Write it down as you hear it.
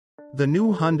The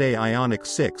new Hyundai Ioniq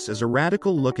 6 is a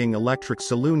radical-looking electric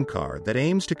saloon car that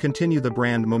aims to continue the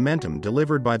brand momentum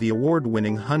delivered by the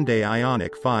award-winning Hyundai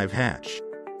Ioniq 5 hatch.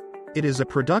 It is a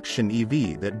production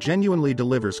EV that genuinely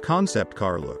delivers concept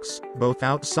car looks, both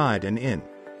outside and in.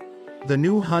 The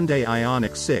new Hyundai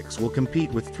Ioniq 6 will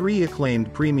compete with three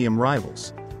acclaimed premium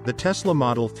rivals: the Tesla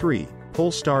Model 3,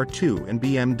 Polestar 2 and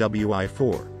BMW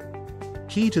i4.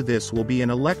 Key to this will be an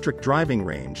electric driving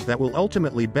range that will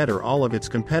ultimately better all of its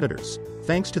competitors,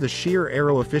 thanks to the sheer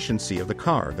aero efficiency of the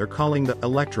car they're calling the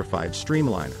electrified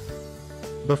streamliner.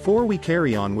 Before we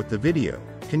carry on with the video,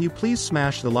 can you please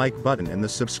smash the like button and the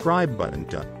subscribe button,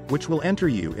 which will enter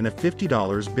you in a $50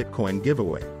 Bitcoin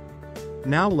giveaway.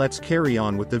 Now let's carry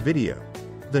on with the video.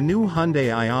 The new Hyundai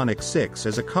Ioniq 6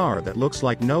 is a car that looks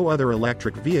like no other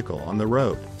electric vehicle on the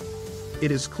road. It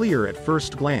is clear at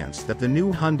first glance that the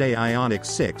new Hyundai Ioniq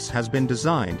 6 has been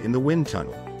designed in the wind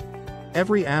tunnel.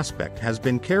 Every aspect has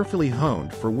been carefully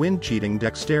honed for wind-cheating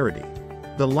dexterity.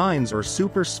 The lines are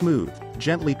super smooth,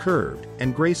 gently curved,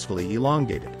 and gracefully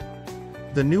elongated.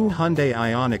 The new Hyundai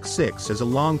Ioniq 6 is a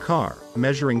long car,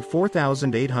 measuring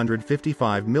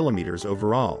 4,855 mm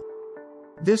overall.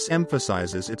 This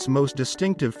emphasizes its most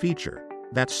distinctive feature,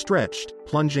 that stretched,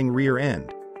 plunging rear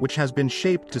end, which has been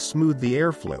shaped to smooth the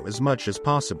airflow as much as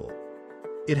possible.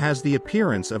 It has the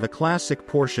appearance of a classic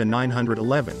Porsche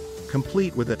 911,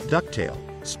 complete with a ducktail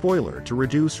spoiler to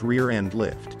reduce rear-end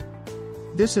lift.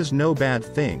 This is no bad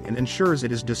thing and ensures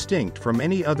it is distinct from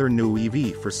any other new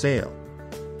EV for sale.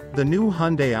 The new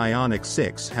Hyundai Ioniq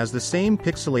 6 has the same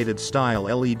pixelated style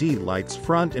LED lights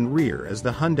front and rear as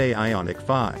the Hyundai Ioniq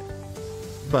 5.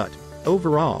 But,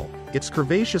 overall, its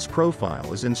curvaceous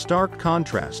profile is in stark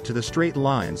contrast to the straight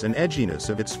lines and edginess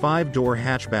of its five-door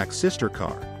hatchback sister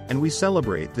car, and we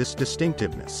celebrate this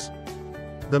distinctiveness.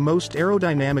 The most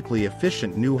aerodynamically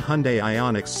efficient new Hyundai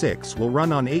Ioniq 6 will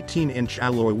run on 18-inch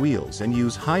alloy wheels and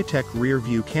use high-tech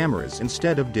rear-view cameras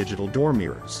instead of digital door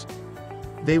mirrors.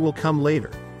 They will come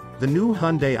later. The new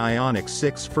Hyundai Ioniq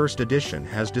 6 First Edition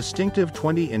has distinctive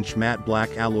 20-inch matte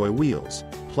black alloy wheels,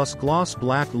 plus gloss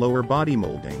black lower body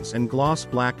moldings and gloss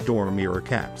black door mirror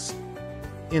caps.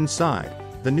 Inside,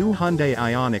 the new Hyundai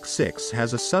Ioniq 6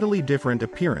 has a subtly different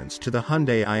appearance to the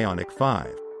Hyundai Ioniq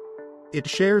 5. It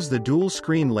shares the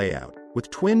dual-screen layout,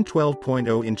 with twin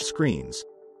 12.0-inch screens,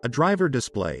 a driver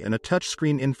display and a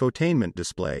touchscreen infotainment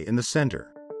display in the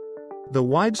center. The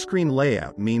widescreen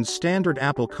layout means standard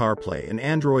Apple CarPlay and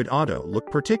Android Auto look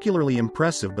particularly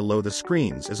impressive below the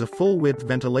screens as a full-width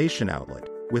ventilation outlet,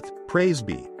 with Praise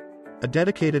Be, a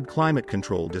dedicated climate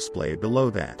control display below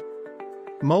that.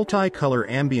 Multi-color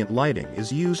ambient lighting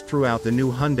is used throughout the new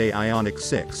Hyundai Ioniq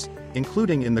 6,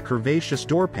 including in the curvaceous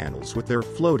door panels with their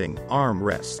floating arm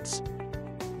rests.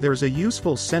 There's a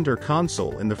useful center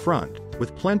console in the front,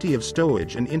 with plenty of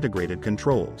stowage and integrated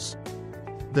controls.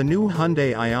 The new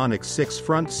Hyundai Ioniq 6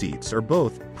 front seats are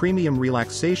both premium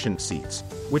relaxation seats,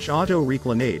 which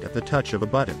auto-reclinate at the touch of a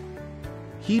button.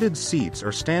 Heated seats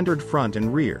are standard front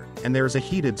and rear, and there is a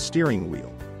heated steering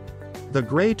wheel. The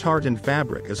gray tartan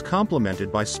fabric is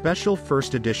complemented by special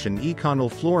First Edition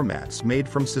Econol floor mats made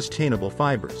from sustainable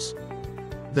fibers.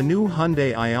 The new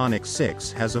Hyundai Ioniq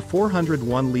 6 has a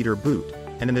 401-liter boot,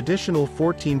 and an additional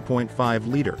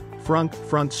 14.5-liter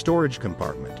front storage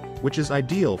compartment, which is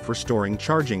ideal for storing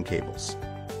charging cables.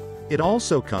 It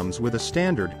also comes with a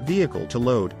standard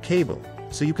vehicle-to-load cable,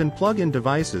 so you can plug in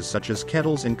devices such as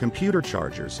kettles and computer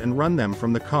chargers and run them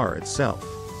from the car itself.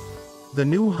 The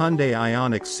new Hyundai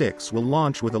Ioniq 6 will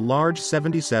launch with a large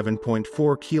 77.4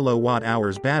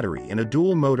 kWh battery and a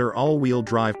dual-motor all-wheel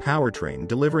drive powertrain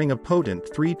delivering a potent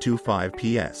 325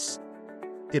 PS.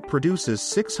 It produces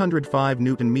 605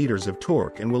 Nm of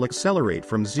torque and will accelerate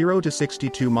from 0 to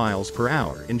 62 miles per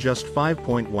hour in just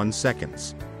 5.1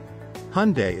 seconds.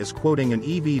 Hyundai is quoting an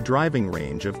EV driving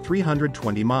range of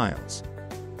 320 miles.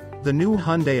 The new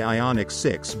Hyundai Ioniq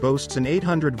 6 boasts an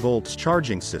 800 volts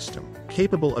charging system,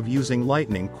 capable of using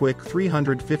lightning-quick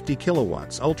 350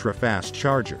 kilowatts ultra-fast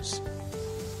chargers.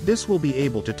 This will be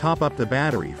able to top up the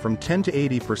battery from 10 to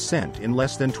 80% in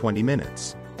less than 20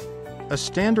 minutes. A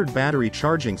standard battery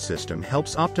charging system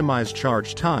helps optimize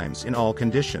charge times in all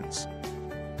conditions.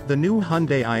 The new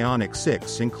Hyundai Ioniq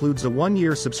 6 includes a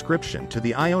 1-year subscription to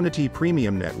the Ionity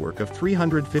Premium network of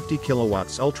 350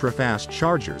 kilowatts ultra-fast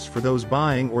chargers for those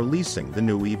buying or leasing the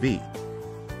new EV.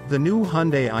 The new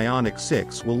Hyundai Ioniq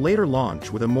 6 will later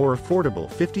launch with a more affordable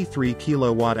 53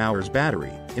 kWh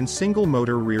battery, in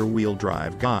single-motor rear-wheel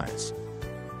drive guise.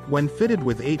 When fitted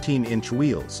with 18-inch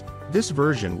wheels, this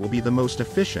version will be the most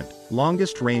efficient,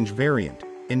 longest-range variant.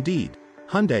 Indeed,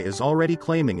 Hyundai is already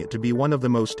claiming it to be one of the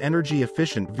most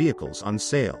energy-efficient vehicles on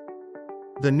sale.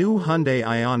 The new Hyundai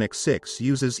Ioniq 6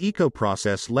 uses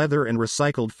eco-process leather and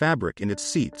recycled fabric in its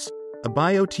seats, a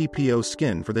bio-TPO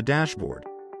skin for the dashboard,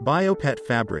 bio-PET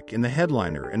fabric in the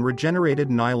headliner and regenerated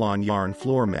nylon yarn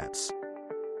floor mats.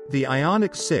 The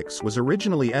Ioniq 6 was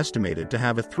originally estimated to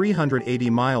have a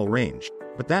 380-mile range,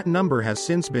 but that number has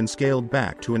since been scaled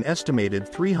back to an estimated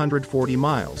 340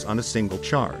 miles on a single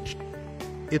charge.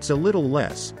 It's a little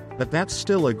less, but that's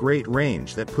still a great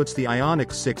range that puts the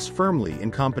Ioniq 6 firmly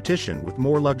in competition with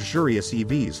more luxurious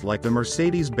EVs like the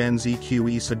Mercedes-Benz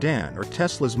EQE sedan or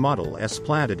Tesla's Model S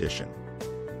Plaid Edition.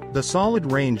 The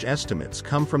solid range estimates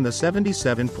come from the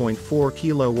 77.4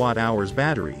 kWh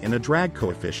battery and a drag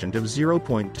coefficient of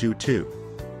 0.22.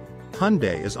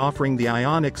 Hyundai is offering the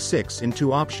Ioniq 6 in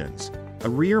two options, a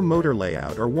rear motor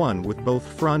layout or one with both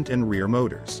front and rear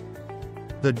motors.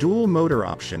 The dual motor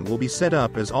option will be set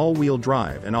up as all-wheel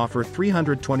drive and offer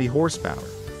 320 horsepower,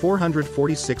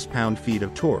 446 pound-feet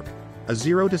of torque, a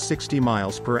 0 to 60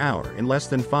 miles per hour in less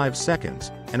than 5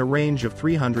 seconds, and a range of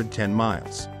 310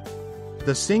 miles.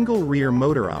 The single rear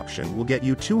motor option will get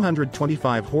you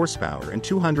 225 horsepower and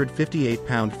 258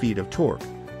 pound-feet of torque,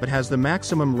 but has the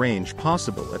maximum range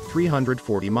possible at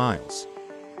 340 miles.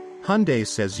 Hyundai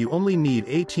says you only need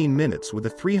 18 minutes with a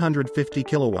 350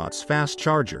 kilowatts fast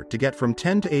charger to get from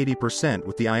 10 to 80%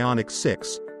 with the Ioniq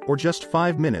 6, or just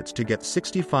 5 minutes to get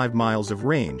 65 miles of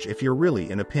range if you're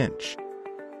really in a pinch.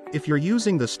 If you're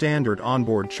using the standard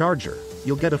onboard charger,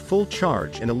 you'll get a full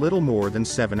charge in a little more than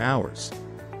 7 hours.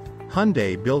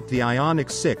 Hyundai built the Ioniq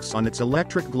 6 on its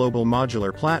electric global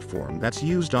modular platform that's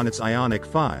used on its Ioniq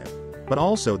 5, but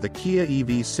also the Kia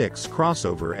EV6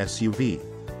 crossover SUV.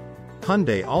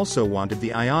 Hyundai also wanted the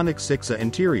Ioniq 6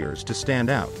 interiors to stand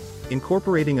out,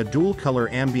 incorporating a dual-color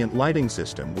ambient lighting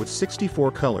system with 64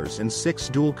 colors and 6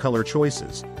 dual-color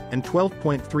choices, and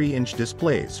 12.3-inch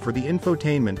displays for the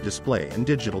infotainment display and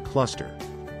digital cluster.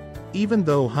 Even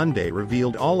though Hyundai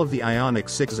revealed all of the Ioniq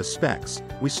 6's specs,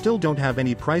 we still don't have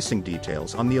any pricing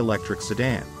details on the electric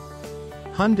sedan.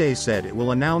 Hyundai said it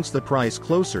will announce the price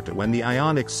closer to when the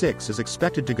Ioniq 6 is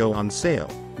expected to go on sale,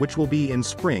 which will be in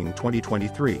spring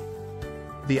 2023.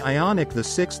 The Ioniq the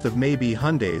 6th of May be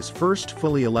Hyundai's first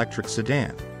fully electric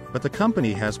sedan, but the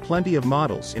company has plenty of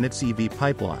models in its EV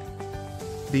pipeline.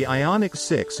 The Ioniq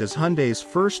 6 is Hyundai's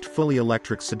first fully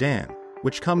electric sedan,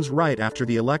 which comes right after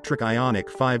the electric Ioniq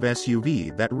 5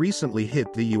 SUV that recently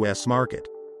hit the US market.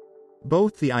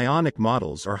 Both the Ioniq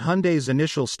models are Hyundai's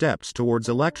initial steps towards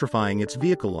electrifying its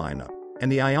vehicle lineup,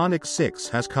 and the Ioniq 6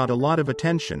 has caught a lot of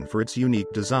attention for its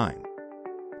unique design.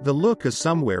 The look is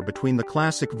somewhere between the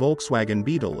classic Volkswagen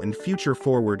Beetle and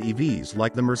future-forward EVs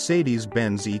like the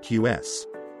Mercedes-Benz EQS.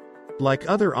 Like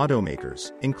other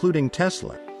automakers, including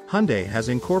Tesla, Hyundai has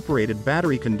incorporated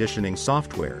battery conditioning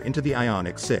software into the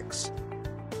Ioniq 6.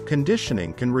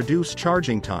 Conditioning can reduce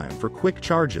charging time for quick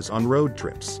charges on road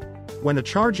trips. When a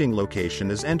charging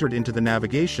location is entered into the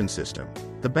navigation system,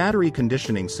 the battery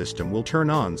conditioning system will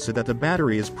turn on so that the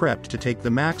battery is prepped to take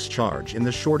the max charge in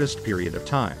the shortest period of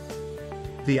time.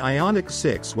 The Ioniq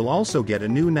 6 will also get a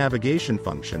new navigation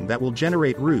function that will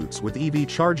generate routes with EV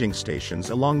charging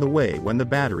stations along the way when the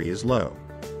battery is low.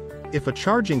 If a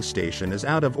charging station is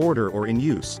out of order or in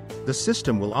use, the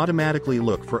system will automatically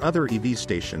look for other EV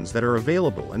stations that are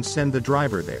available and send the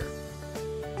driver there.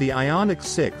 The Ioniq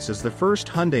 6 is the first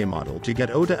Hyundai model to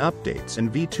get OTA updates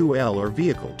and V2L or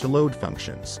vehicle-to-load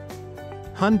functions.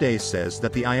 Hyundai says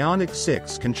that the Ioniq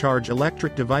 6 can charge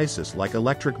electric devices like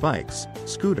electric bikes,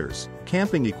 scooters,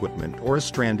 camping equipment or a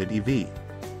stranded EV.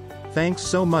 Thanks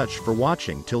so much for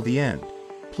watching till the end.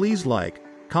 Please like,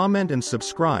 comment and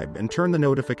subscribe and turn the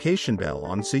notification bell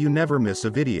on so you never miss a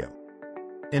video.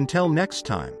 Until next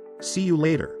time, see you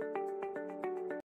later.